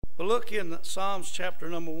Well, look in Psalms chapter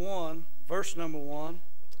number 1, verse number 1.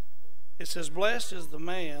 It says, "Blessed is the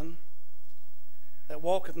man that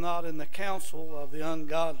walketh not in the counsel of the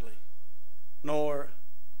ungodly, nor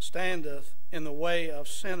standeth in the way of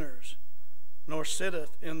sinners, nor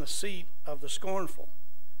sitteth in the seat of the scornful.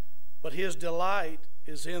 But his delight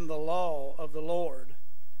is in the law of the Lord,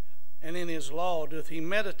 and in his law doth he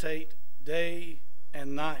meditate day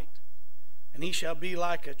and night. And he shall be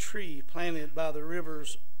like a tree planted by the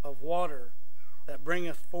rivers of water, that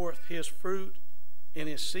bringeth forth his fruit in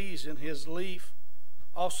his season. His leaf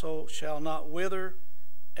also shall not wither,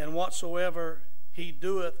 and whatsoever he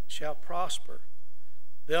doeth shall prosper.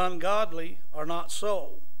 The ungodly are not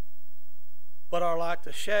so, but are like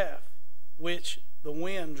the chaff which the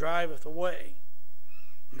wind driveth away.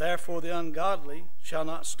 Therefore the ungodly shall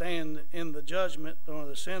not stand in the judgment, nor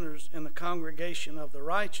the sinners in the congregation of the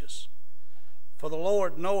righteous. For the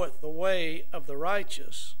Lord knoweth the way of the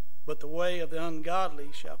righteous, but the way of the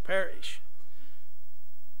ungodly shall perish."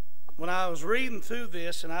 When I was reading through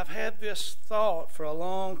this, and I've had this thought for a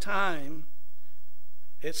long time,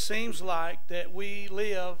 it seems like that we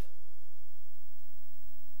live...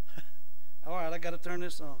 All right, I got to turn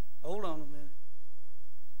this on. Hold on a minute.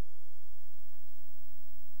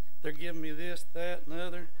 They're giving me this, that, and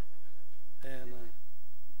other. And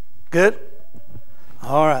good?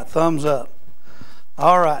 All right, thumbs up.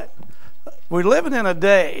 All right. We're living in a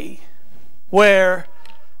day where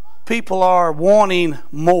people are wanting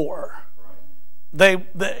more.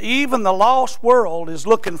 Even the lost world is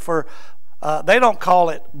looking for, they don't call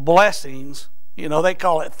it blessings, they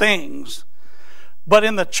call it things. But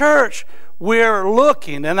in the church, we're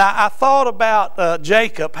looking, and I thought about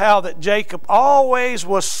Jacob, how that Jacob always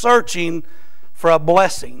was searching for a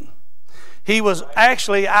blessing. He was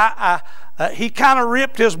actually, he kind of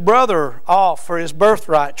ripped his brother off for his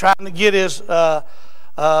birthright, trying to get his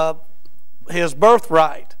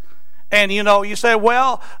birthright. And you say,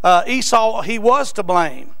 well, Esau, he was to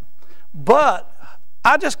blame. But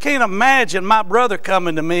I just can't imagine my brother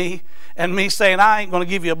coming to me and me saying, I ain't going to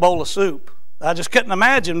give you a bowl of soup. I just couldn't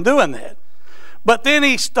imagine doing that. But then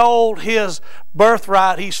he stole his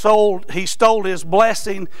birthright. He stole his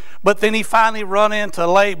blessing. But then he finally run into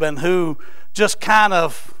Laban, who just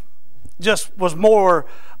was more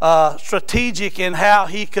strategic in how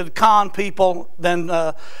he could con people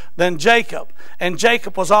than Jacob. And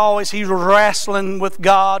Jacob was wrestling with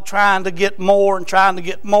God, trying to get more and trying to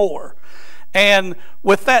get more. And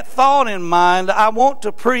with that thought in mind, I want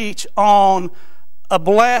to preach on a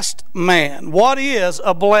blessed man. What is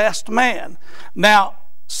a blessed man? Now,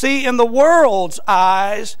 see, in the world's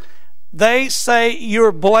eyes, they say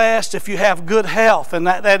you're blessed if you have good health, and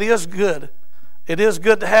that is good. It is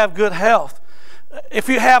good to have good health. If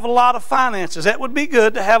you have a lot of finances, that would be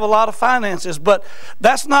good to have a lot of finances, but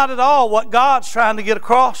that's not at all what God's trying to get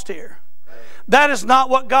across here. That is not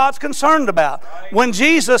what God's concerned about. When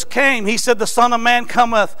Jesus came, He said, the Son of Man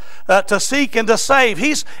cometh to seek and to save.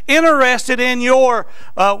 He's interested in your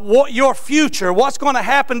future, what's going to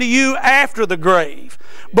happen to you after the grave.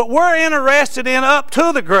 But we're interested in up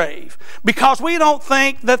to the grave, because we don't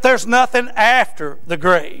think that there's nothing after the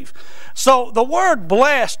grave. So the word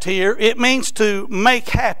blessed here, it means to make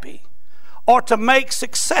happy or to make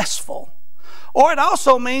successful. Or it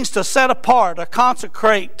also means to set apart or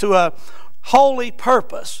consecrate to a holy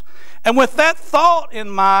purpose. And with that thought in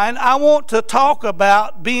mind, I want to talk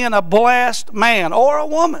about being a blessed man or a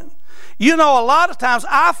woman. A lot of times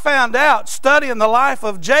I found out studying the life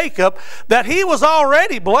of Jacob that he was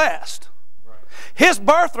already blessed. His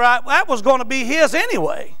birthright, that was going to be his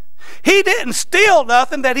anyway. He didn't steal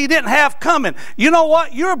nothing that he didn't have coming. You know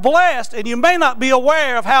what? You're blessed, and you may not be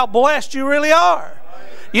aware of how blessed you really are.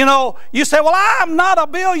 You say, well, I'm not a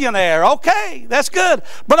billionaire. Okay, that's good.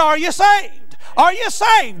 But are you saved? Are you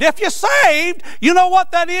saved? If you're saved, you know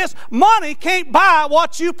what that is? Money can't buy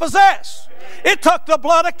what you possess. It took the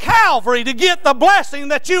blood of Calvary to get the blessing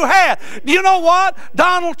that you had. You know what?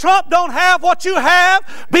 Donald Trump don't have what you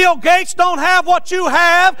have. Bill Gates don't have what you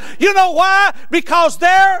have. You know why? Because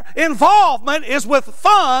their involvement is with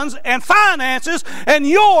funds and finances, and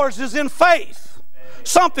yours is in faith.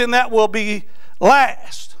 Something that will be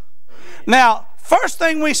last. Now, first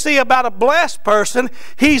thing we see about a blessed person,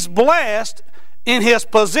 he's blessed in his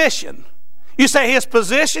position. You say his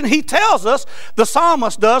position? He tells us, the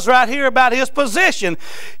psalmist does right here about his position.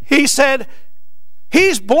 He said,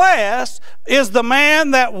 he's blessed is the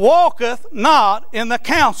man that walketh not in the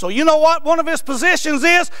counsel. You know what one of his positions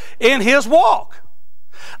is? In his walk.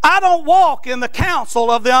 I don't walk in the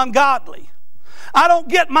counsel of the ungodly. I don't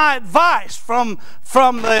get my advice from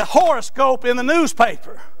the horoscope in the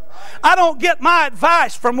newspaper. I don't get my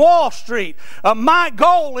advice from Wall Street. My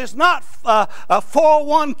goal is not a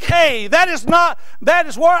 401k. That is not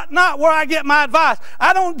where I get my advice.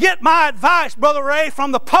 I don't get my advice, Brother Ray,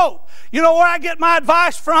 from the Pope. You know where I get my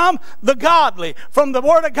advice from? The godly, from the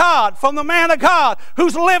Word of God, from the man of God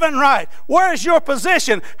who's living right. Where is your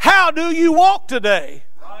position? How do you walk today?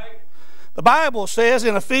 Right. The Bible says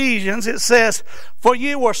in Ephesians, it says, for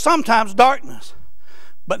you were sometimes darkness,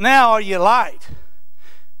 but now are ye light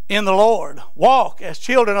in the Lord. Walk as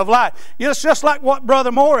children of light. You know, it's just like what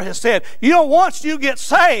Brother Moore has said. You know, once you get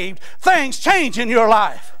saved, things change in your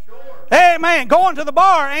life. Amen. Going to the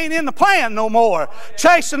bar ain't in the plan no more.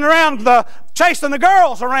 Chasing the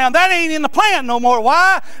girls around, that ain't in the plan no more.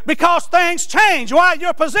 Why? Because things change. Why?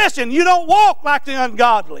 Your position. You don't walk like the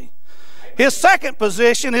ungodly. His second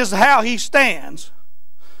position is how he stands.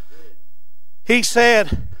 He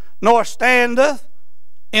said, nor standeth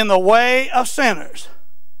in the way of sinners.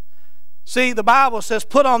 See, the Bible says,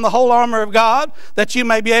 put on the whole armor of God, that you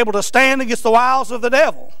may be able to stand against the wiles of the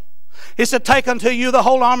devil. He said, take unto you the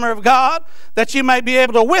whole armor of God, that you may be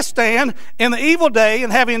able to withstand in the evil day,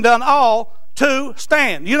 and having done all, to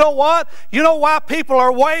stand. You know what? You know why people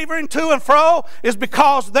are wavering to and fro? Is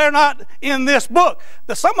because they're not in this book.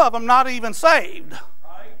 Some of them not even saved.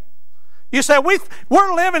 You say,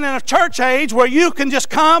 we're living in a church age where you can just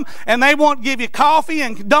come and they won't give you coffee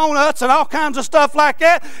and donuts and all kinds of stuff like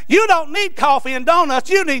that. You don't need coffee and donuts.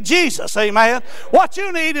 You need Jesus, amen. What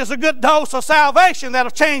you need is a good dose of salvation that'll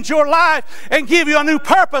change your life and give you a new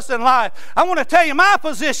purpose in life. I want to tell you, my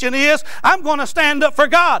position is I'm going to stand up for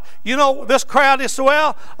God. You know, this crowd is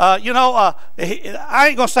swell. I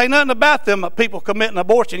ain't going to say nothing about them people committing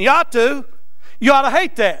abortion. You ought to. You ought to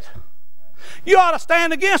hate that. You ought to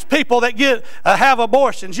stand against people that have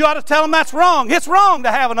abortions. You ought to tell them that's wrong. It's wrong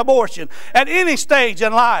to have an abortion at any stage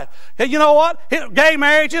in life. You know what? Gay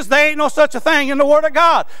marriages, there ain't no such a thing in the Word of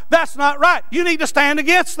God. That's not right. You need to stand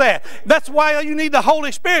against that. That's why you need the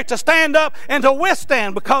Holy Spirit to stand up and to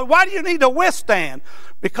withstand. Because why do you need to withstand?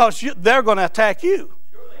 Because they're going to attack you.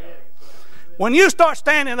 When you start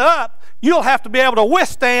standing up, you'll have to be able to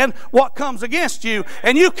withstand what comes against you.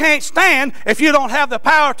 And you can't stand if you don't have the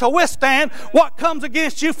power to withstand what comes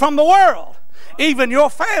against you from the world, even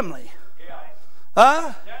your family.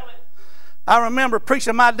 I remember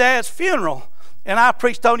preaching my dad's funeral, and I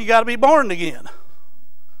preached on you got to be born again.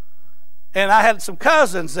 And I had some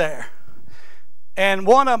cousins there. And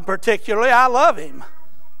one of them particularly, I love him.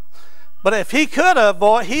 But if he could have,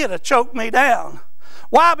 boy, he'd have choked me down.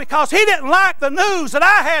 Why? Because he didn't like the news that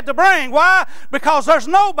I had to bring. Why? Because there's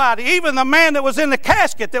nobody, even the man that was in the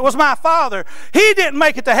casket that was my father, he didn't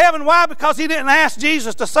make it to heaven. Why? Because he didn't ask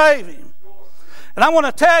Jesus to save him. And I want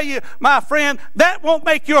to tell you, my friend, that won't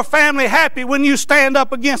make your family happy when you stand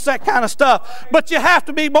up against that kind of stuff. But you have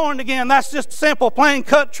to be born again. That's just simple, plain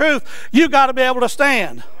cut truth. You got to be able to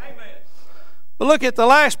stand. But look at the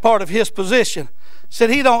last part of his position. It said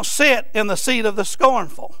he don't sit in the seat of the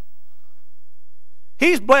scornful.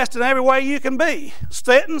 He's blessed in every way you can be.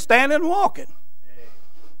 Sitting, standing, and walking.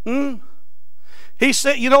 He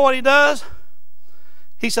said, you know what he does?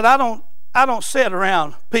 He said, I don't sit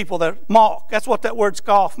around people that mock. That's what that word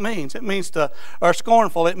scoff means. It means or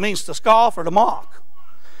scornful. It means to scoff or to mock.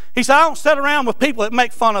 He said, I don't sit around with people that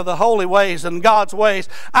make fun of the holy ways and God's ways.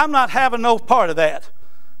 I'm not having no part of that.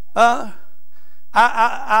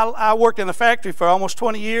 I worked in a factory for almost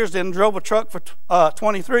 20 years, then drove a truck for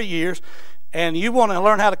 23 years. And you want to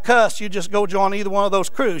learn how to cuss, you just go join either one of those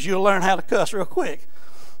crews. You'll learn how to cuss real quick.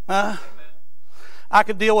 I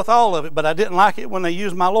could deal with all of it, but I didn't like it when they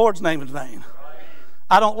used my Lord's name in vain.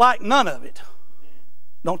 I don't like none of it.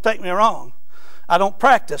 Don't take me wrong. I don't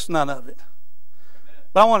practice none of it.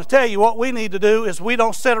 But I want to tell you what we need to do is we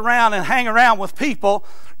don't sit around and hang around with people.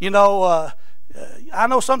 You know, I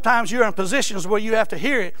know sometimes you're in positions where you have to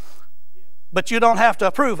hear it, but you don't have to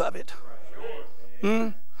approve of it.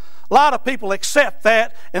 A lot of people accept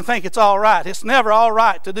that and think it's all right. It's never all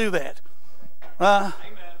right to do that.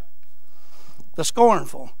 The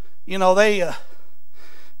scornful, you know, they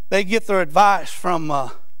get their advice from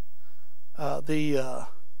the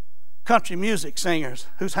country music singers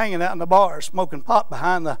who's hanging out in the bars smoking pot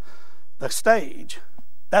behind the stage.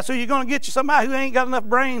 That's who you're going to get you, somebody who ain't got enough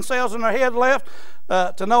brain cells in their head left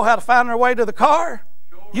to know how to find their way to the car.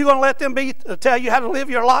 You're going to let them tell you how to live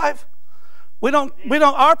your life? We don't.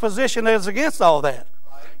 Our position is against all that.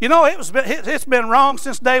 You know, it's been wrong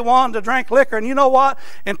since day one to drink liquor. And you know what?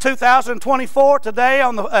 In 2024, today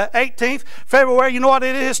on the 18th February, you know what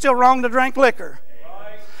it is? It's still wrong to drink liquor.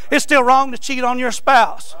 It's still wrong to cheat on your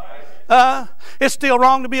spouse. It's still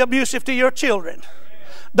wrong to be abusive to your children.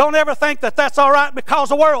 Don't ever think that that's all right because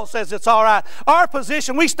the world says it's all right. Our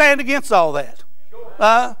position, we stand against all that.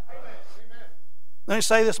 Let me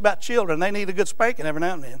say this about children. They need a good spanking every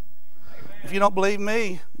now and then. If you don't believe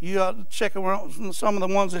me, you ought to check around some of the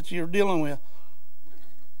ones that you're dealing with.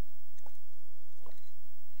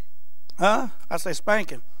 I say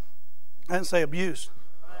spanking. I didn't say abuse.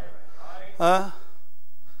 Our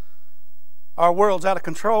world's out of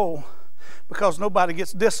control because nobody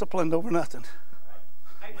gets disciplined over nothing.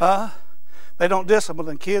 They don't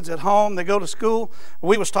discipline kids at home. They go to school.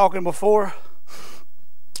 We was talking before,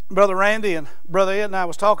 Brother Randy and Brother Ed and I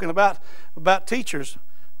was talking about teachers.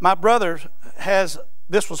 My brother has,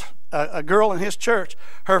 this was a girl in his church,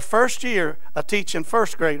 her first year of teaching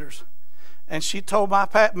first graders. And she told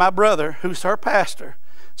my brother, who's her pastor,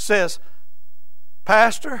 says,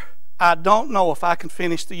 Pastor, I don't know if I can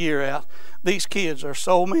finish the year out. These kids are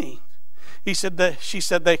so mean. She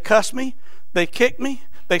said they cuss me, they kick me,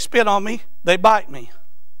 they spit on me, they bite me.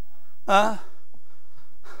 I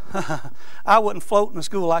wouldn't float in a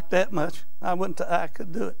school like that much. I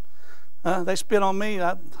could do it. They spit on me.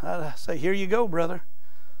 I'd say, here you go, brother.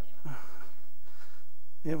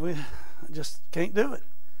 Yeah, we just can't do it.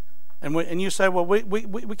 And you say, well,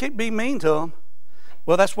 we can't be mean to them.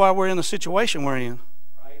 Well, that's why we're in the situation we're in.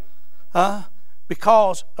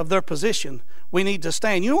 Because of their position, we need to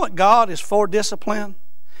stand. You know what God is for? Discipline.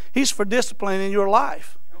 He's for discipline in your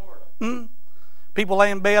life. People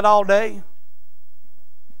lay in bed all day.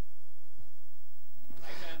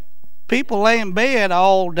 People lay in bed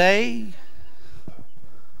all day.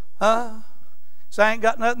 So I ain't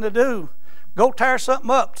got nothing to do. Go tear something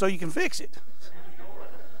up so you can fix it.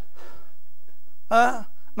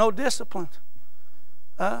 No discipline.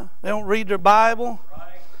 They don't read their Bible.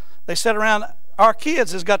 They sit around. Our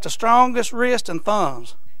kids has got the strongest wrist and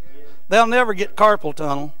thumbs. They'll never get carpal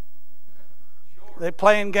tunnel. They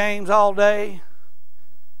playing games all day.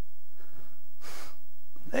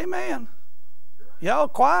 Amen. Y'all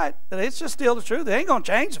quiet. It's just still the truth. They ain't going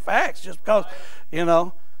to change the facts just because,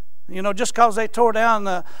 just because they tore down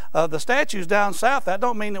the statues down south, that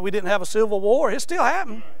don't mean that we didn't have a civil war. It's still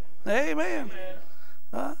happening. Amen.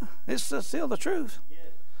 It's still the truth.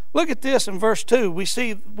 Look at this in verse 2. We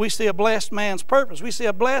see a blessed man's purpose. We see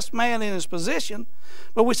a blessed man in his position,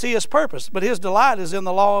 but we see his purpose. But his delight is in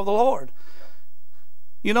the law of the Lord.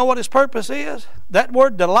 You know what his purpose is? That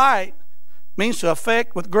word delight means to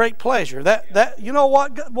affect with great pleasure. That you know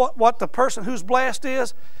what the person who's blessed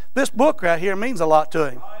is? This book right here means a lot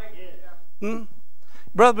to him.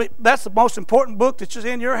 Brother, that's the most important book that's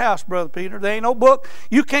in your house, Brother Peter. There ain't no book.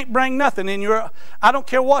 You can't bring nothing in your... I don't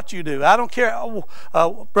care what you do. I don't care...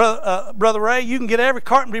 Brother Ray, you can get every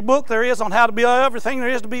carpentry book there is on how to build everything there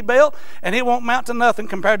is to be built, and it won't amount to nothing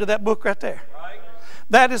compared to that book right there.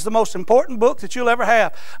 That is the most important book that you'll ever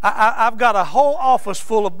have. I've got a whole office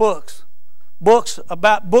full of books. Books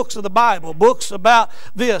about books of the Bible. Books about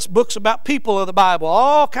this. Books about people of the Bible.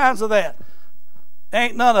 All kinds of that.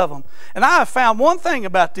 Ain't none of them. And I have found one thing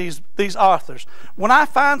about these authors. When I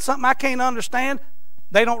find something I can't understand,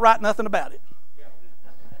 they don't write nothing about it.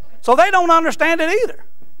 So they don't understand it either.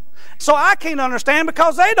 So I can't understand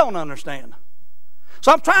because they don't understand.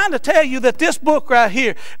 So I'm trying to tell you that this book right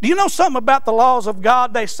here, do you know something about the laws of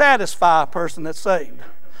God? They satisfy a person that's saved.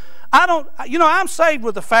 I'm saved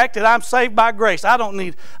with the fact that I'm saved by grace. I don't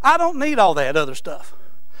need all that other stuff.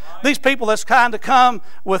 These people that's kind of come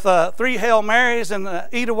with 3 Hail Marys and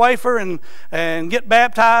eat a wafer and get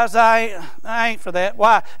baptized, I ain't for that.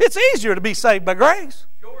 Why? It's easier to be saved by grace.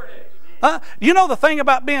 You know the thing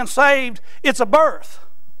about being saved, it's a birth.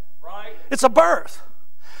 Right. It's a birth.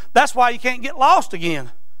 That's why you can't get lost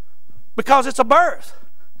again, because it's a birth.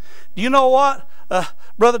 Do you know what,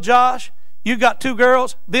 Brother Josh? You got 2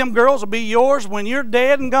 girls. Them girls will be yours when you're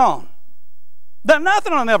dead and gone.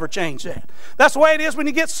 Nothing will never change that. That's the way it is when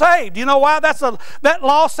you get saved. You know why? That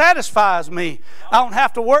law satisfies me. I don't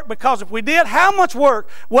have to work, because if we did, how much work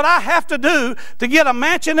would I have to do to get a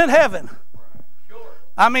mansion in heaven?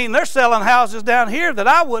 I mean, they're selling houses down here that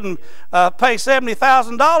I wouldn't pay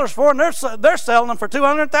 $70,000 for, and they're selling them for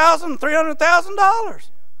 $200,000, $300,000.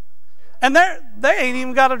 And they ain't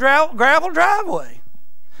even got a gravel driveway.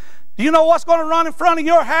 Do you know what's going to run in front of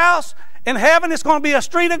your house? In heaven, it's going to be a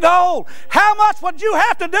street of gold. How much would you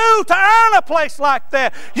have to do to earn a place like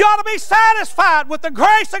that? You ought to be satisfied with the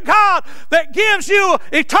grace of God that gives you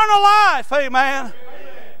eternal life. Amen.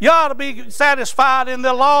 You ought to be satisfied in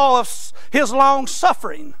the law of His long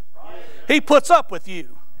suffering. He puts up with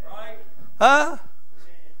you. I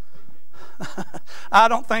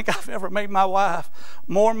don't think I've ever made my wife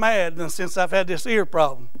more mad than since I've had this ear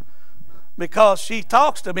problem, because she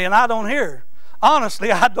talks to me and I don't hear her.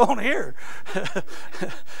 honestly, I don't hear.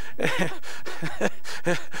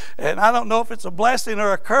 And I don't know if it's a blessing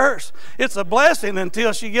or a curse. It's a blessing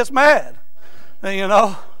until she gets mad, you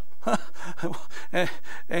know.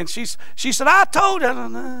 And she said, I told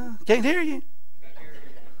you. Can't hear you.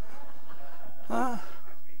 Can't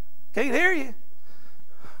hear you.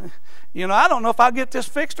 You know, I don't know if I'll get this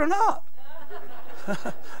fixed or not.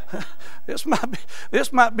 This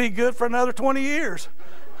might be good for another 20 years.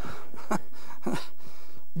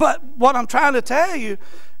 But what I'm trying to tell you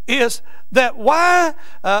is that why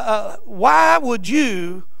would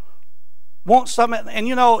you want something? And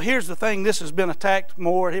you know, here's the thing: this has been attacked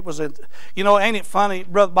more. It was ain't it funny,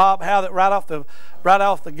 Brother Bob, how that right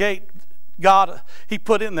off the gate, God, He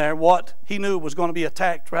put in there what He knew was going to be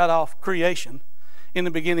attacked right off creation. In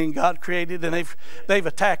the beginning, God created, and they've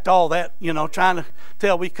attacked all that, you know, trying to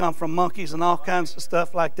tell we come from monkeys and all kinds of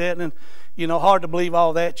stuff like that, and you know, hard to believe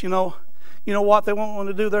all that. You know what they want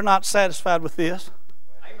to do? They're not satisfied with this.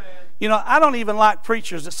 Amen. You know, I don't even like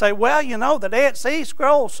preachers that say, well, you know, the Dead Sea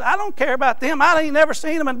Scrolls, I don't care about them. I ain't never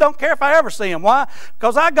seen them and don't care if I ever see them. Why?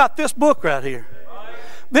 Because I got this book right here.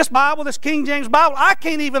 This Bible, this King James Bible, I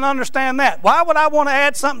can't even understand that. Why would I want to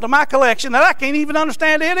add something to my collection that I can't even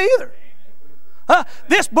understand it either?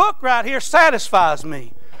 This book right here satisfies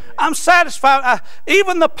me. I'm satisfied.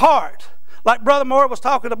 Even the part, like Brother Moore was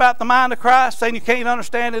talking about the mind of Christ, saying you can't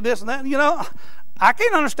understand it, this and that. You know, I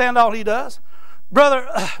can't understand all he does.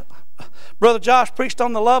 Brother Josh preached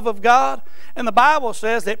on the love of God, and the Bible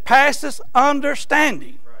says it passes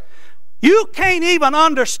understanding. You can't even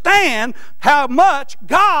understand how much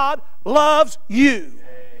God loves you.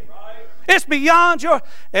 It's beyond your...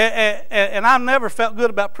 And I've never felt good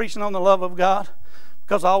about preaching on the love of God,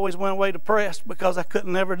 because I always went away depressed because I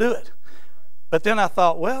couldn't never do it. But then I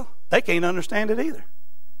thought, well, they can't understand it either.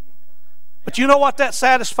 But you know what? That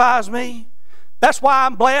satisfies me. That's why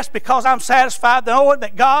I'm blessed, because I'm satisfied knowing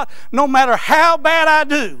that God, no matter how bad I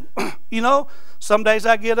do, you know, some days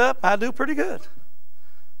I get up, I do pretty good.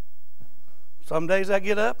 Some days I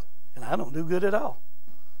get up and I don't do good at all.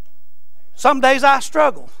 Some days I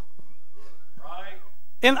struggle.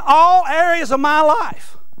 In all areas of my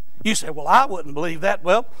life. You say, well, I wouldn't believe that.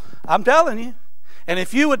 Well, I'm telling you. And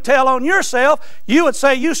if you would tell on yourself, you would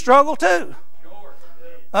say you struggle too.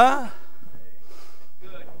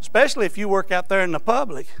 Especially if you work out there in the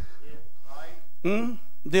public.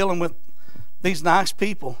 Dealing with these nice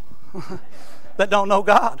people that don't know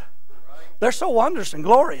God. They're so wondrous and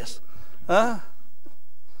glorious.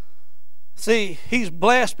 See, he's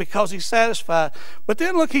blessed because he's satisfied. But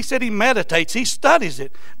then look, he said he meditates. He studies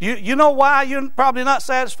it. You know why you're probably not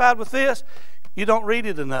satisfied with this? You don't read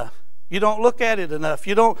it enough. You don't look at it enough.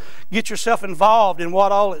 You don't get yourself involved in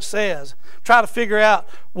what all it says. Try to figure out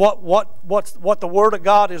what the Word of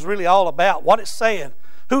God is really all about, what it's saying,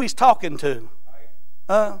 who he's talking to.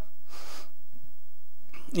 I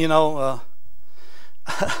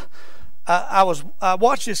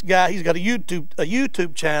watched this guy. He's got a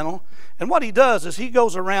YouTube channel, and what he does is he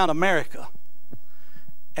goes around America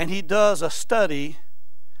and he does a study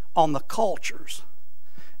on the cultures.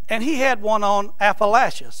 And he had one on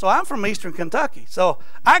Appalachia. So I'm from Eastern Kentucky, so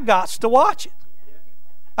I got to watch it.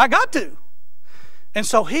 I got to. And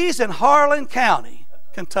so he's in Harlan County,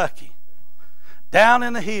 Kentucky, down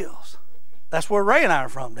in the hills. That's where Ray and I are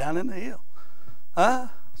from, down in the hill.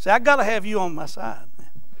 See, I got to have you on my side.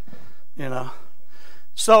 You know,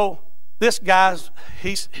 so this guy's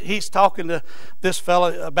he's talking to this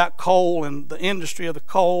fella about coal and the industry of the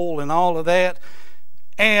coal and all of that,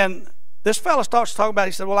 and this fella starts talking about.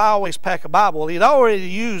 He said, "Well, I always pack a Bible." Well, he'd already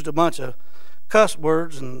used a bunch of cuss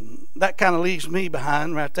words, and that kind of leaves me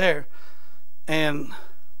behind right there. And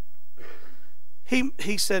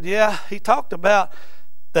he said, "Yeah." He talked about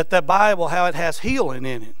that Bible, how it has healing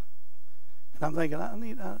in it, and I'm thinking,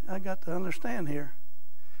 I got to understand here.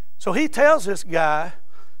 So he tells this guy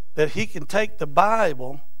that he can take the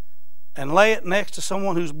Bible and lay it next to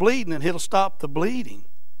someone who's bleeding and it'll stop the bleeding.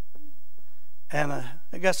 And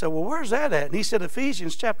the guy said, well, where's that at? And he said,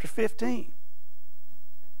 Ephesians chapter 15.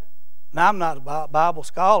 Now, I'm not a Bible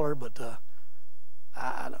scholar, but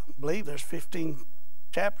I don't believe there's 15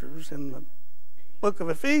 chapters in the book of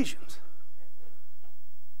Ephesians.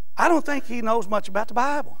 I don't think he knows much about the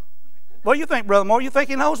Bible. What do you think, Brother Moore? You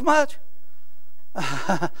think he knows much?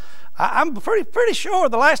 I'm pretty sure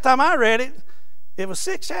the last time I read it, it was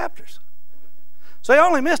 6 chapters. So he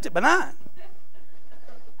only missed it by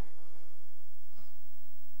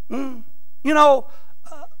 9. You know,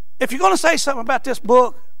 if you're going to say something about this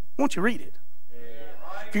book, won't you read it?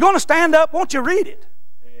 If you're going to stand up, won't you read it?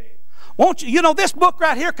 Won't you? You know, this book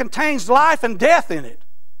right here contains life and death in it.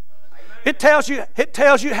 It tells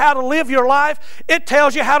you how to live your life. It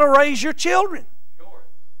tells you how to raise your children.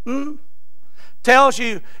 Tells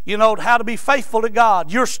you, how to be faithful to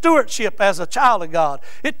God. Your stewardship as a child of God.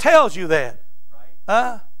 It tells you that.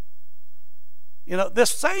 This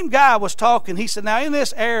same guy was talking. He said, now in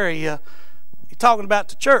this area, he's talking about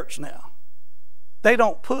the church now. They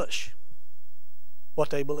don't push what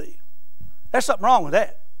they believe. There's something wrong with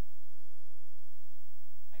that.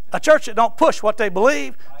 A church that don't push what they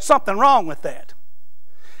believe, something wrong with that.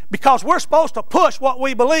 Because we're supposed to push what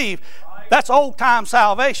we believe. That's old-time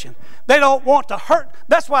salvation. They don't want to hurt.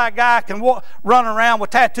 That's why a guy can run around with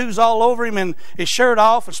tattoos all over him and his shirt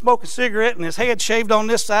off and smoke a cigarette and his head shaved on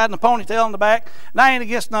this side and a ponytail on the back. And I ain't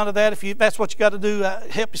against none of that. If that's what you got to do,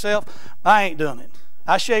 help yourself. I ain't doing it.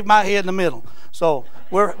 I shave my head in the middle. So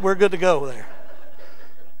we're good to go there.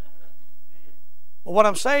 But what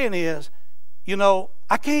I'm saying is,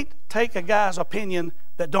 I can't take a guy's opinion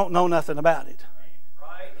that don't know nothing about it.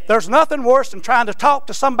 There's nothing worse than trying to talk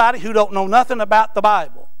to somebody who don't know nothing about the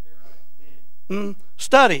Bible.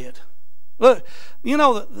 Study it. Look,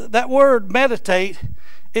 that word meditate,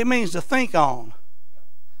 it means to think on.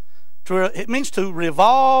 It means to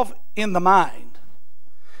revolve in the mind.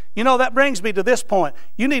 That brings me to this point.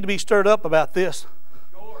 You need to be stirred up about this.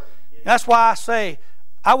 That's why I say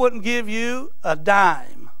I wouldn't give you a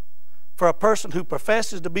dime for a person who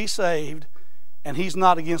professes to be saved and he's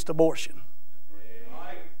not against abortion.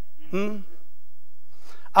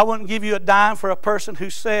 I wouldn't give you a dime for a person who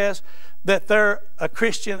says that they're a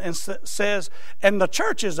Christian and says, and the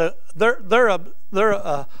church is they're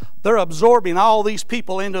absorbing all these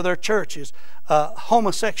people into their churches,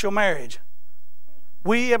 homosexual marriage.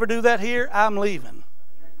 We ever do that here? I'm leaving.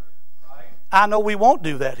 I know we won't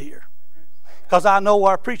do that here because I know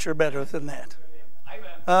our preacher better than that.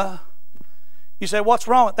 You say, what's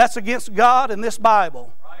wrong? That's against God and this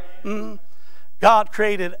Bible. God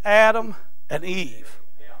created Adam and Eve.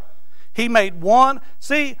 He made one.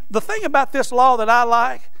 See, the thing about this law that I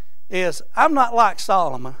like is I'm not like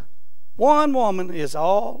Solomon. One woman is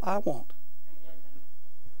all I want.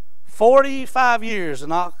 45 years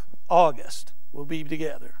in August we'll be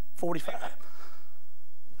together. 45.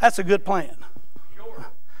 That's a good plan.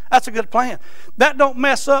 That's a good plan. That don't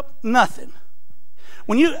mess up nothing.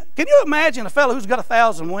 Can you imagine a fellow who's got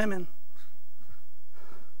 1,000 women?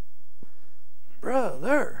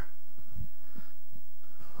 Brother,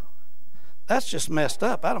 that's just messed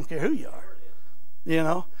up. I don't care who you are.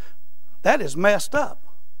 That is messed up.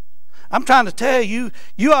 I'm trying to tell you,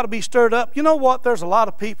 you ought to be stirred up. You know what? There's a lot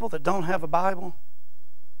of people that don't have a Bible,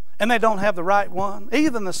 and they don't have the right one.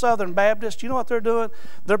 Even the Southern Baptists, you know what they're doing?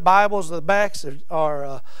 Their Bibles, the backs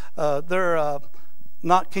are they're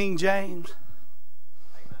not King James.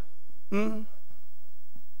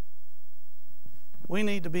 We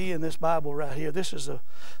need to be in this Bible right here.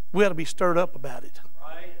 We ought to be stirred up about it.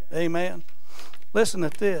 Right. Amen. Listen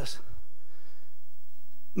at this.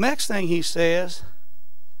 Next thing he says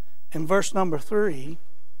in verse number 3,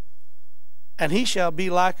 and he shall be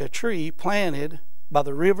like a tree planted by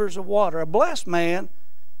the rivers of water. A blessed man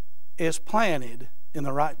is planted in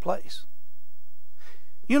the right place.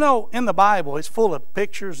 In the Bible, it's full of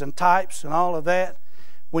pictures and types and all of that.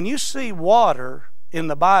 When you see water in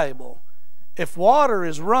the Bible, if water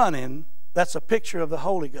is running, that's a picture of the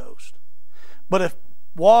Holy Ghost. But if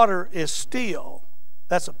water is still,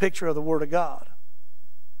 that's a picture of the Word of God.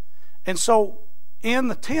 And so in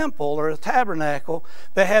the temple or the tabernacle,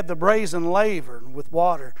 they had the brazen laver with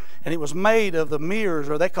water, and it was made of the mirrors,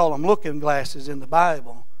 or they call them looking glasses in the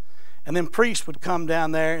Bible. And then priests would come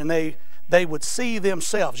down there and they would see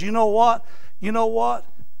themselves. You know what?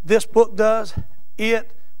 This book does?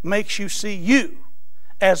 It makes you see you.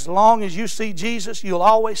 As long as you see Jesus, you'll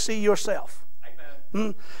always see yourself.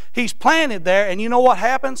 Amen. He's planted there, and you know what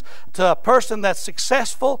happens to a person that's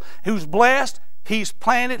successful, who's blessed? He's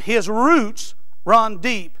planted, his roots run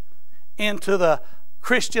deep into the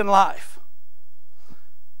Christian life.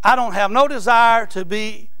 I don't have no desire to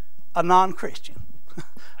be a non-Christian.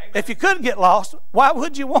 If you could get lost, why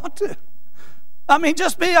would you want to?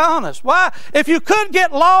 Just be honest. Why? If you could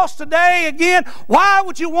get lost today again, why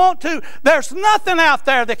would you want to? There's nothing out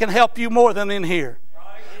there that can help you more than in here.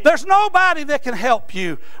 There's nobody that can help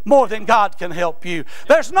you more than God can help you.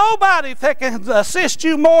 There's nobody that can assist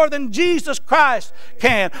you more than Jesus Christ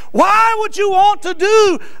can. Why would you want to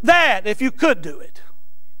do that if you could do it?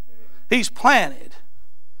 He's planted.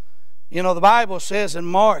 The Bible says in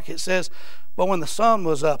Mark, it says, but when the sun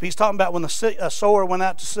was up, he's talking about when the sower went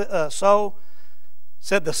out to sow,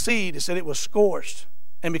 said the seed, it said it was scorched,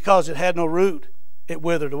 and because it had no root, it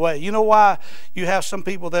withered away. You know why you have some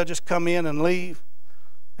people, they'll just come in and leave,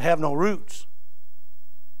 They have no roots.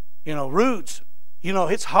 You know, roots, you know,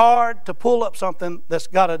 it's hard to pull up something that's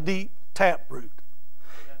got a deep tap root.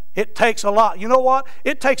 It takes a lot. You know what?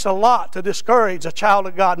 It takes a lot to discourage a child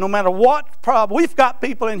of God, no matter what problem. We've got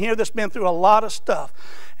people in here that's been through a lot of stuff.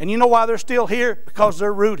 And you know why they're still here? Because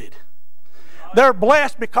they're rooted. They're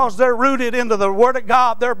blessed because they're rooted into the Word of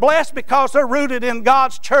God. They're blessed because they're rooted in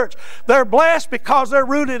God's church. They're blessed because they're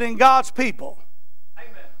rooted in God's people.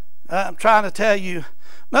 Amen. I'm trying to tell you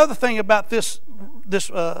another thing about this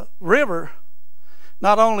river.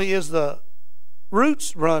 Not only is the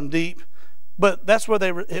roots run deep, but that's where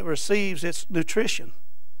it receives its nutrition.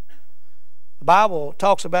 The Bible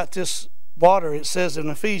talks about this water. It says in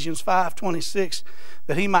Ephesians 5:26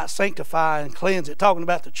 that He might sanctify and cleanse it, talking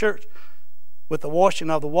about the church with the washing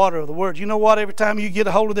of the water of the Word. You know what? Every time you get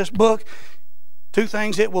a hold of this book, two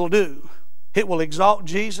things it will do. It will exalt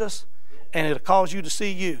Jesus, and it'll cause you to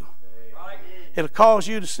see you. It'll cause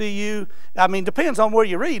you to see you. I mean, depends on where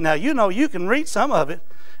you read. Now, you know, you can read some of it,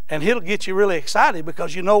 and it'll get you really excited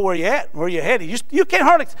because you know where you're at, where you're headed. You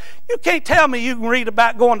can't tell me you can read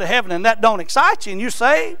about going to heaven and that don't excite you and you're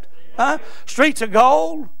saved. Huh? Streets of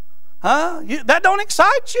gold. Huh? That don't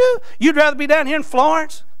excite you. You'd rather be down here in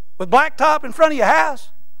Florence with blacktop in front of your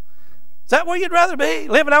house. Is that where you'd rather be?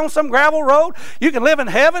 Living on some gravel road? You can live in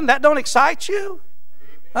heaven. That don't excite you?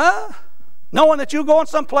 Huh? Knowing that you're going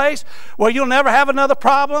someplace where you'll never have another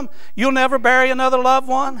problem. You'll never bury another loved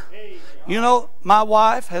one. You know, my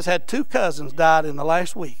wife has had 2 cousins died in the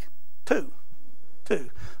last week. Two. The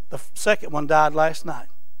second one died last night.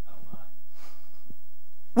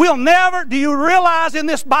 We'll never, do you realize in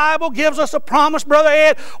this Bible gives us a promise, Brother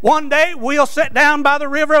Ed, one day we'll sit down by the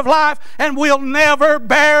river of life and we'll never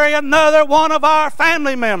bury another one of our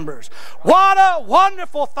family members. What a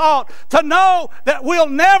wonderful thought to know that we'll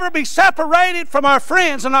never be separated from our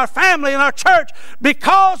friends and our family and our church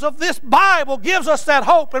because of this Bible gives us that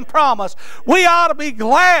hope and promise. We ought to be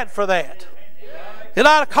glad for that. It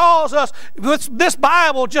ought to cause us, this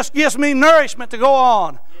Bible just gives me nourishment to go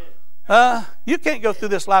on. You can't go through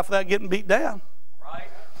this life without getting beat down.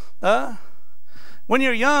 When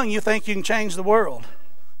you're young, you think you can change the world.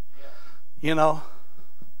 You know.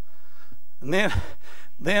 And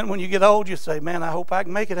then when you get old, you say, man, I hope I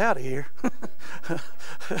can make it out of here.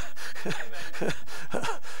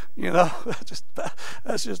 You know,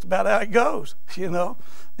 that's just about how it goes, you know.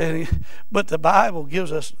 But the Bible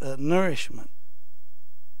gives us nourishment.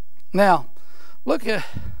 Now, look at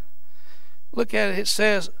it. It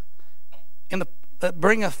says, that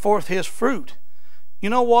bringeth forth his fruit.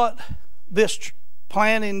 You know what this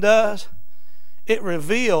planting does? It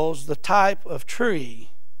reveals the type of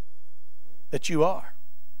tree that you are.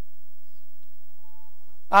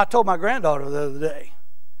 I told my granddaughter the other day,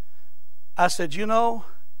 I said, you know,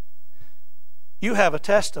 you have a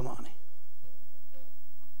testimony.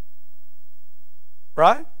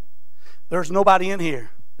 Right? There's nobody in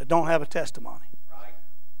here that don't have a testimony.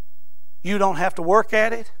 You don't have to work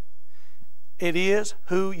at it. It is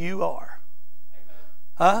who you are.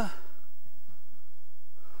 Huh?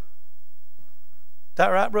 Is that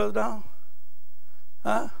right, Brother Don?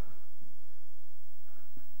 Huh?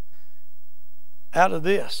 Out of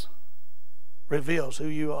this reveals who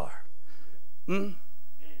you are. You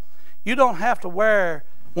don't have to wear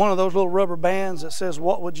one of those little rubber bands that says,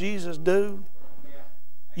 what would Jesus do?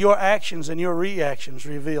 Your actions and your reactions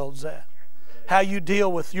reveals that. How you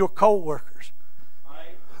deal with your co-workers.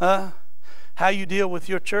 Huh? How you deal with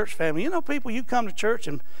your church family. You know, people, you come to church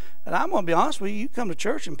and I'm going to be honest with you, you come to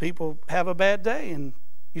church and people have a bad day and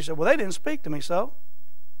you say, well, they didn't speak to me, so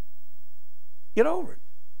get over it.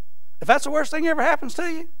 If that's the worst thing ever happens to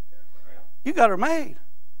you, you got her made.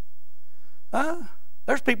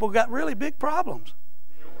 There's people who got really big problems.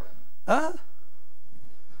 You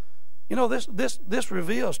know, this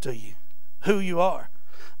reveals to you who you are.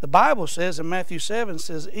 The Bible says in Matthew 7,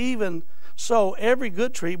 says, even so every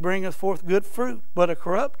good tree bringeth forth good fruit, but a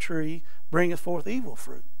corrupt tree bringeth forth evil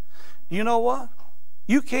fruit. You know what?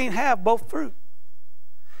 You can't have both fruit.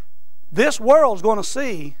 This world's going to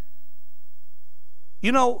see.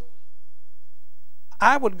 You know,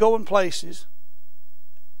 I would go in places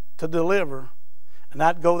to deliver, and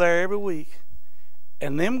I'd go there every week,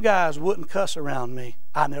 and them guys wouldn't cuss around me.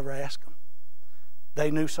 I never asked them. They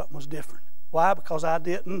knew something was different. Why? Because I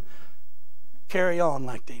didn't carry on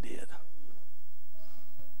like they did.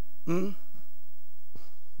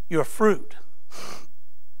 Your fruit.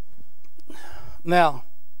 Now,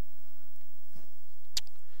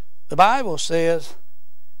 the Bible says,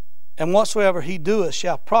 and whatsoever he doeth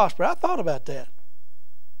shall prosper. I thought about that.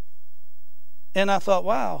 And I thought,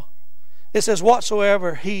 wow. It says,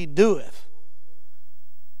 whatsoever he doeth.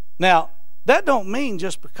 Now, that don't mean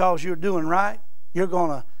just because you're doing right, you're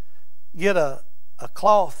going to get a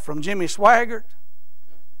cloth from Jimmy Swaggart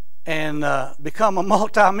and become a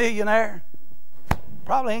multimillionaire.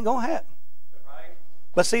 Probably ain't going to happen.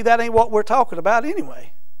 But see, that ain't what we're talking about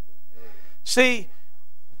anyway. See,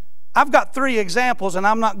 I've got 3 examples, and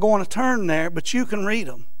I'm not going to turn there, but you can read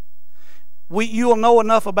them. You'll know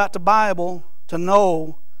enough about the Bible to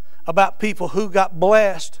know about people who got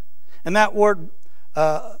blessed. And that word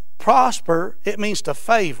prosper, it means to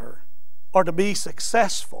favor or to be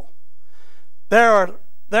successful. There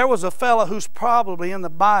was a fellow who's probably in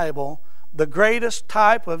the Bible the greatest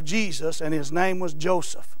type of Jesus, and his name was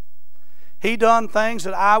Joseph. He done things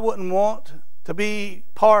that I wouldn't want to be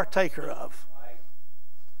partaker of.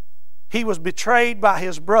 He was betrayed by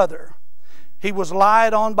his brother. He was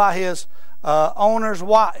lied on by his owner's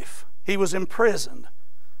wife. He was imprisoned.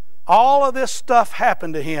 All of this stuff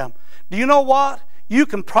happened to him. Do you know what? You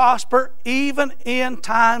can prosper even in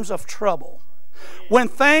times of trouble. When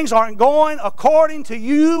things aren't going according to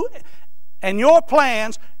you and your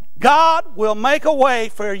plans, God will make a way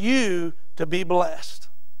for you to be blessed.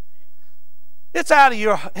 It's how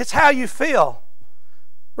you feel.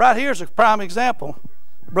 Right here's a prime example.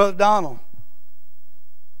 Brother Donald.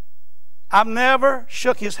 I've never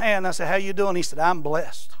shook his hand. I said, how you doing? He said, I'm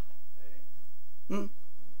blessed. Man,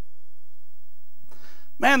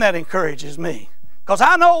 that encourages me. Because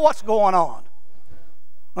I know what's going on.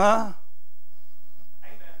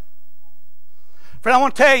 Friend, I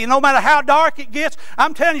want to tell you, no matter how dark it gets,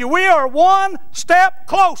 I'm telling you, we are one step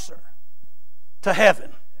closer to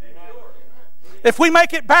heaven. If we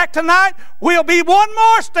make it back tonight, we'll be one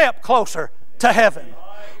more step closer to heaven.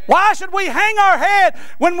 Why should we hang our head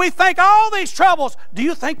when we think all these troubles? Do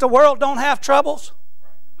you think the world don't have troubles?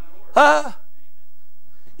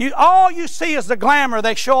 All you see is the glamour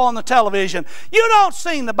they show on the television. You don't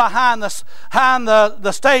see the behind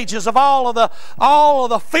the stages of all of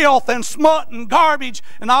the filth and smut and garbage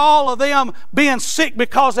and all of them being sick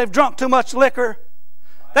because they've drunk too much liquor.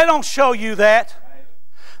 They don't show you that.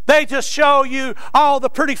 They just show you all the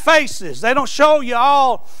pretty faces. They don't show you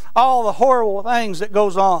all the horrible things that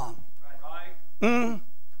goes on. I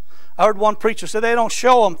heard one preacher say they don't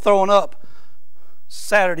show them throwing up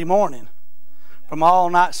Saturday morning from all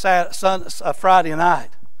night Friday night.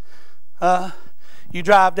 You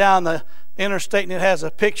drive down the interstate and it has a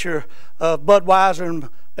picture of Budweiser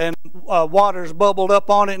and water's bubbled up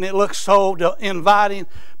on it and it looks so inviting.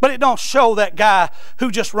 But it don't show that guy who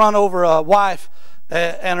just run over a wife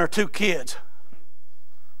and her 2 kids.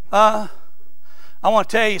 I want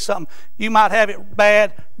to tell you something. You might have it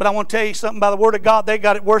bad, but I want to tell you something. By the Word of God, they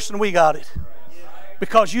got it worse than we got it.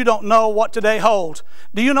 Because you don't know what today holds.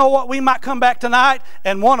 Do you know what? We might come back tonight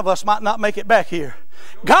and one of us might not make it back here.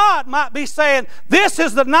 God might be saying, this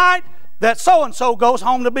is the night that so-and-so goes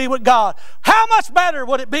home to be with God. How much better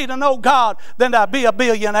would it be to know God than to be a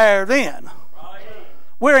billionaire then?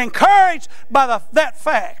 We're encouraged by that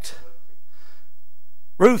fact.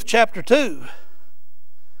 Ruth chapter 2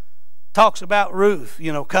 talks about Ruth,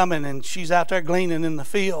 coming and she's out there gleaning in the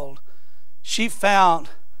field. She found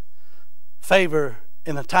favor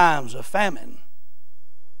in the times of famine.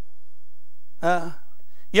 You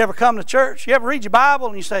ever come to church? You ever read your Bible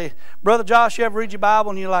and you say, Brother Josh, you ever read your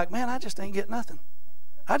Bible and you're like, man, I just ain't get nothing.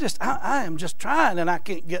 I am just trying and I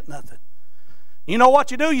can't get nothing. You know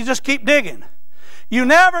what you do? You just keep digging. You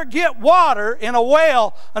never get water in a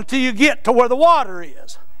well until you get to where the water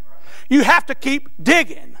is. You have to keep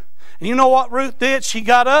digging. And you know what Ruth did? She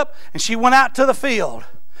got up and she went out to the field.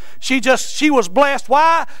 She was blessed.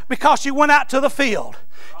 Why? Because she went out to the field.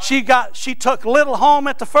 She took little home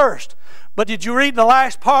at the first. But did you read the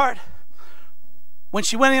last part? When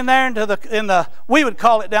she went in there into the we would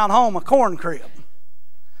call it down home a corn crib.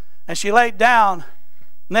 And she laid down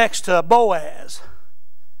next to Boaz.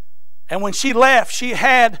 And when she left, she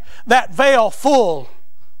had that veil full.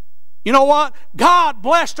 You know what? God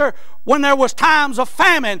blessed her when there was times of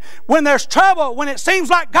famine, when there's trouble, when it seems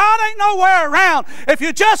like God ain't nowhere around. If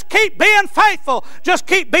you just keep being faithful, just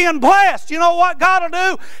keep being blessed, you know what God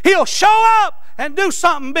will do? He'll show up and do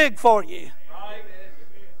something big for you.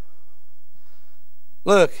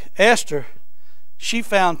 Look, Esther, she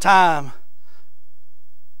found time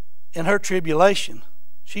in her tribulation.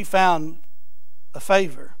 She found a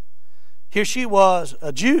favor. Here she was,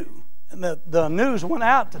 a Jew, and the news went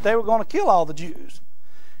out that they were going to kill all the Jews.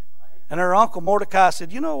 And her uncle Mordecai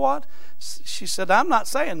said, you know what? She said, I'm not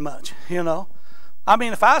saying much, I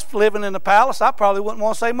mean, if I was living in the palace, I probably wouldn't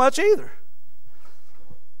want to say much either.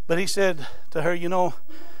 But he said to her,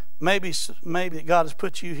 maybe God has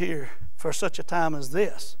put you here for such a time as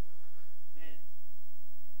this.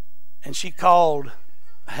 and she called,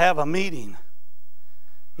 have a meeting.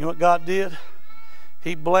 You know what God did?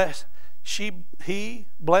 He blessed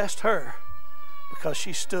her because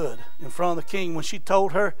she stood in front of the king. When she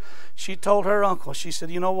told her uncle, she said,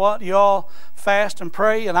 you know what, you all fast and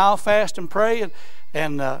pray, and I'll fast and pray,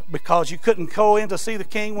 and because you couldn't go in to see the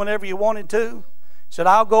king whenever you wanted to, said,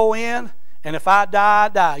 I'll go in, and if I die, I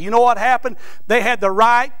die. You know what happened? They had the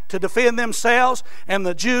right to defend themselves, and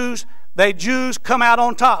the Jews come out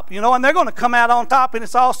on top. You know, and they're going to come out on top, and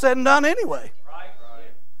it's all said and done anyway. Right.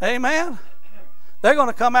 Amen. They're going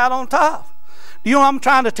to come out on top. You know what I'm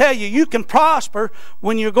trying to tell you? You can prosper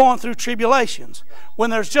when you're going through tribulations. When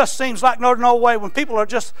there's just seems like no way. When people are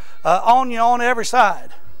just on you on every side.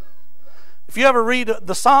 If you ever read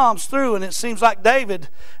the Psalms through, and it seems like David's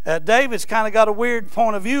kind of got a weird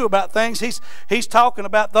point of view about things. He's talking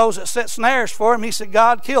about those that set snares for him. He said,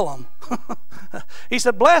 God, kill them. He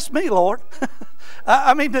said, bless me, Lord.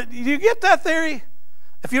 I mean, do you get that theory?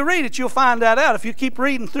 If you read it, you'll find that out. If you keep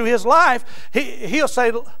reading through his life, he'll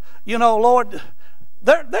say, you know, Lord,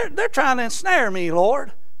 they're trying to ensnare me,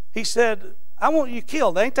 Lord. He said, I want you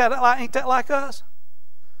killed. Ain't that like us?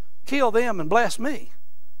 Kill them and bless me.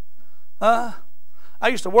 I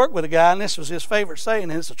used to work with a guy, and this was his favorite saying,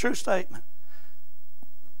 and it's a true statement.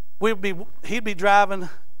 He'd be driving,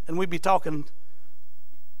 and we'd be talking,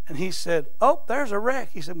 and he said, oh, there's a wreck.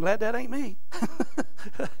 He said, I'm glad that ain't me.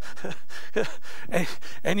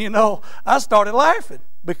 and you know, I started laughing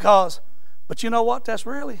but you know what? That's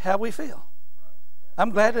really how we feel.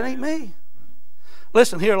 I'm glad it ain't me.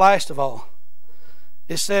 Listen here, last of all.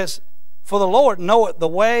 It says, for the Lord knoweth the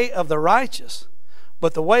way of the righteous,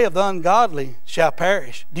 but the way of the ungodly shall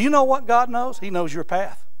perish. Do you know what God knows? He knows your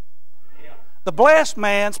path. Yeah. The blessed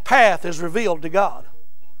man's path is revealed to God.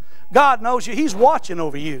 God knows you. He's watching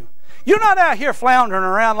over you. You're not out here floundering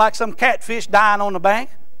around like some catfish dying on the bank.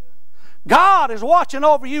 God is watching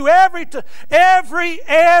over you every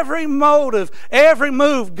motive, every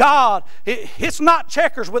move. God, it's not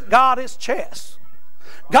checkers with God, it's chess.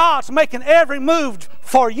 God's making every move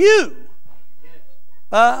for you.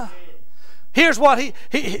 Here's what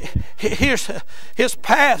here's his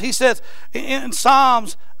path. He says in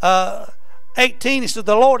Psalms 18, he says,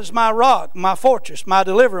 the Lord is my rock, my fortress, my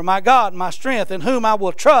deliverer, my God, my strength, in whom I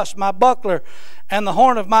will trust, my buckler, and the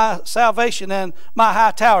horn of my salvation, and my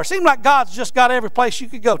high tower. Seems like God's just got every place you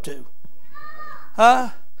could go to.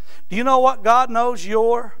 Do you know what? God knows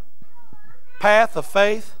your path of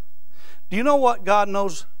faith. Do you know what? God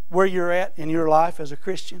knows where you're at in your life as a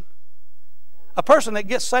Christian. A person that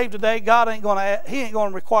gets saved today, God ain't going to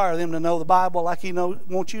require them to know the Bible like He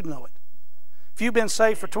wants you to know it. If you've been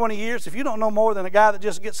saved for 20 years, if you don't know more than a guy that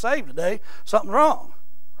just gets saved today, something's wrong.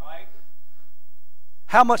 Right.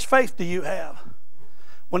 How much faith do you have?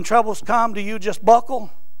 When troubles come, do you just buckle?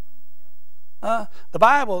 The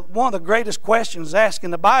Bible, one of the greatest questions asked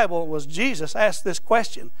in the Bible was Jesus asked this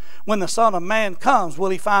question. When the Son of Man comes, will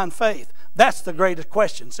He find faith? That's the greatest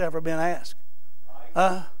question that's ever been asked.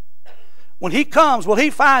 When He comes, will He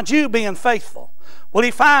find you being faithful? Will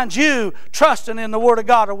He find you trusting in the Word of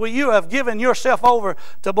God? Or will you have given yourself over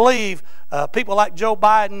to believe people like Joe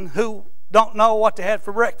Biden who don't know what they had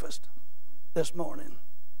for breakfast this morning?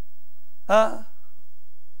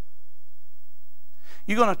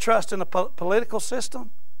 You're going to trust in the political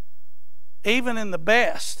system? Even in the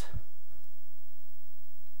best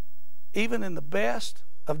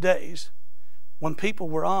of days, when people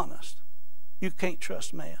were honest, you can't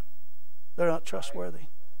trust man. They're not trustworthy.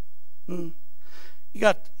 You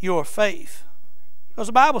got your faith. Because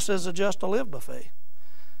the Bible says the just will live by faith.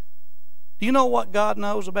 Do you know what God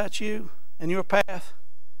knows about you and your path?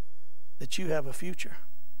 That you have a future.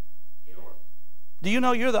 Do you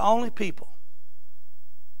know you're the only people,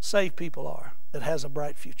 saved people are, that has a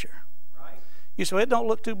bright future? You say, it don't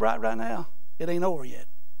look too bright right now. It ain't over yet.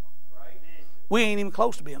 We ain't even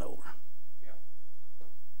close to being over.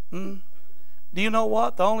 Do you know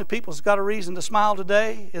what? The only people that's got a reason to smile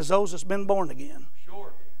today is those that's been born again.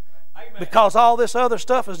 Sure. Because all this other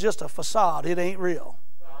stuff is just a facade. It ain't real.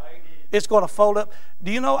 It's going to fold up.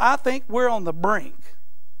 Do you know, I think we're on the brink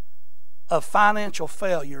of financial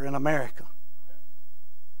failure in America.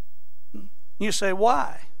 You say,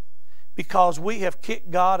 why? Because we have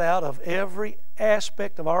kicked God out of every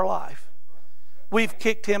aspect of our life. We've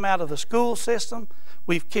kicked Him out of the school system.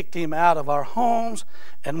 We've kicked Him out of our homes,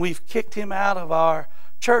 and we've kicked Him out of our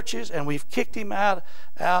churches, and we've kicked Him out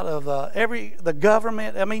of the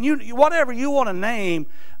government. I mean, whatever you want to name,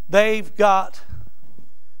 they've got,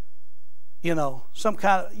 some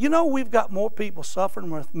kind of. We've got more people suffering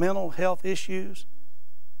with mental health issues.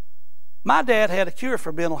 My dad had a cure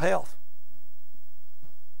for mental health.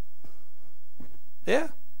 Yeah.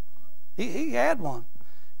 He had one.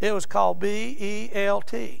 It was called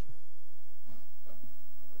BELT.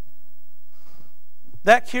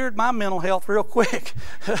 That cured my mental health real quick.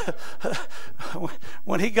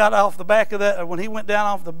 When he got off the back of that, when he went down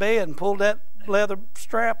off the bed and pulled that leather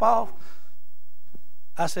strap off,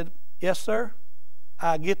 I said, yes, sir,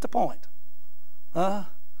 I get the point.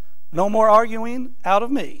 No more arguing out of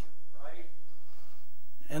me.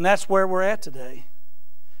 And that's where we're at today.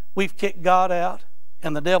 We've kicked God out,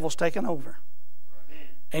 and the devil's taken over.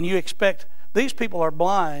 And you expect, these people are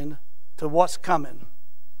blind to what's coming.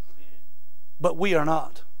 But we are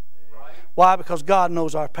not. Why? Because God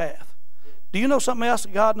knows our path. Do you know something else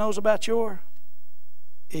that God knows about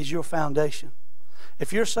is your foundation.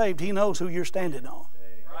 If you're saved, He knows who you're standing on.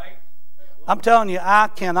 I'm telling you, I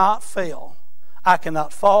cannot fail. I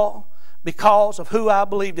cannot fall because of who I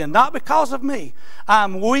believed in. Not because of me.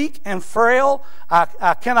 I'm weak and frail.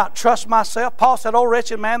 I cannot trust myself. Paul said, "Oh,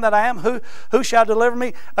 wretched man that I am, who shall deliver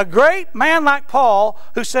me?" A great man like Paul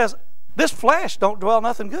who says, this flesh don't dwell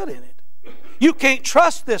nothing good in it. You can't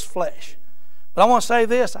trust this flesh. But I want to say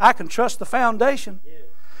this, I can trust the foundation.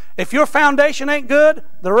 If your foundation ain't good,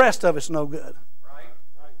 the rest of it's no good.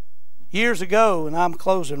 Years ago, and I'm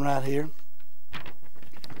closing right here,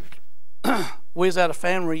 we was at a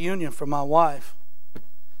family reunion for my wife.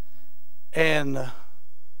 And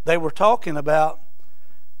they were talking about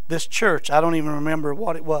this church. I don't even remember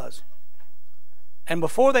what it was. And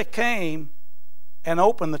before they came and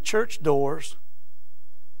opened the church doors,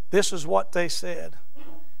 this is what they said.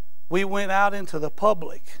 We went out into the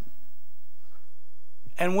public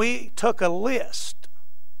and we took a list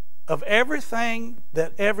of everything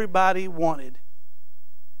that everybody wanted.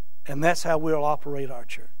 And that's how we'll operate our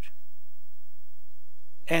church.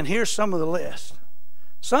 And here's some of the list.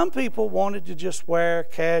 Some people wanted to just wear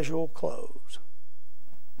casual clothes.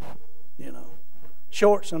 You know,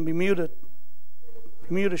 shorts and Bermuda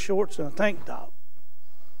shorts and a tank top.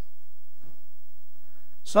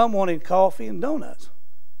 Some wanted coffee and donuts.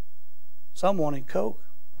 Some wanted Coke.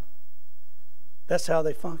 That's how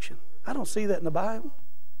they function. I don't see that in the Bible.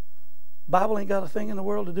 The Bible ain't got a thing in the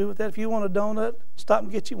world to do with that. If you want a donut, stop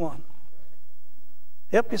and get you one.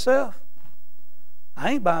 Help yourself.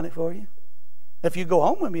 I ain't buying it for you. If you go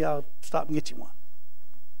home with me, I'll stop and get you one.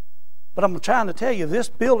 But I'm trying to tell you, this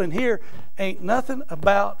building here ain't nothing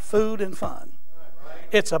about food and fun.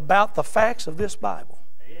 It's about the facts of this Bible.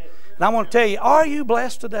 And I want to tell you, are you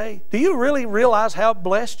blessed today? Do you really realize how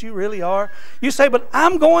blessed you really are? You say, but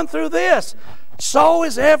I'm going through this. So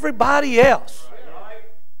is everybody else.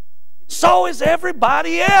 So is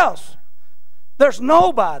everybody else. There's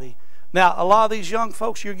nobody. Now, a lot of these young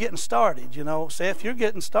folks, you're getting started, you know. Seth, you're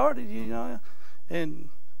getting started, you know, and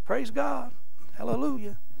praise God.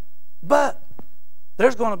 Hallelujah. But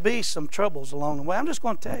there's going to be some troubles along the way. I'm just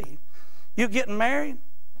going to tell you. You getting married?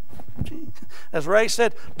 As Ray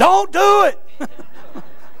said, don't do it.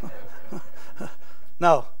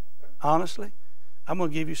 No, honestly, I'm going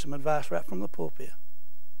to give you some advice right from the pulpit.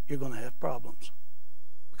 You're going to have problems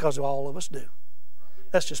because all of us do.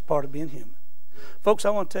 That's just part of being human. Folks, I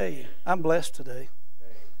want to tell you, I'm blessed today.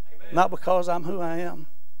 Not because I'm who I am,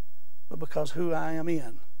 but because who I am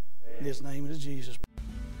in. And His name is Jesus.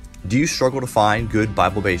 Do you struggle to find good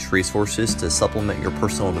Bible-based resources to supplement your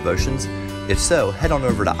personal devotions? If so, head on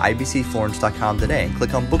over to ibcflorence.com today and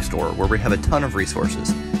click on Bookstore, where we have a ton of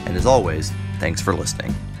resources. And as always, thanks for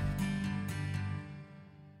listening.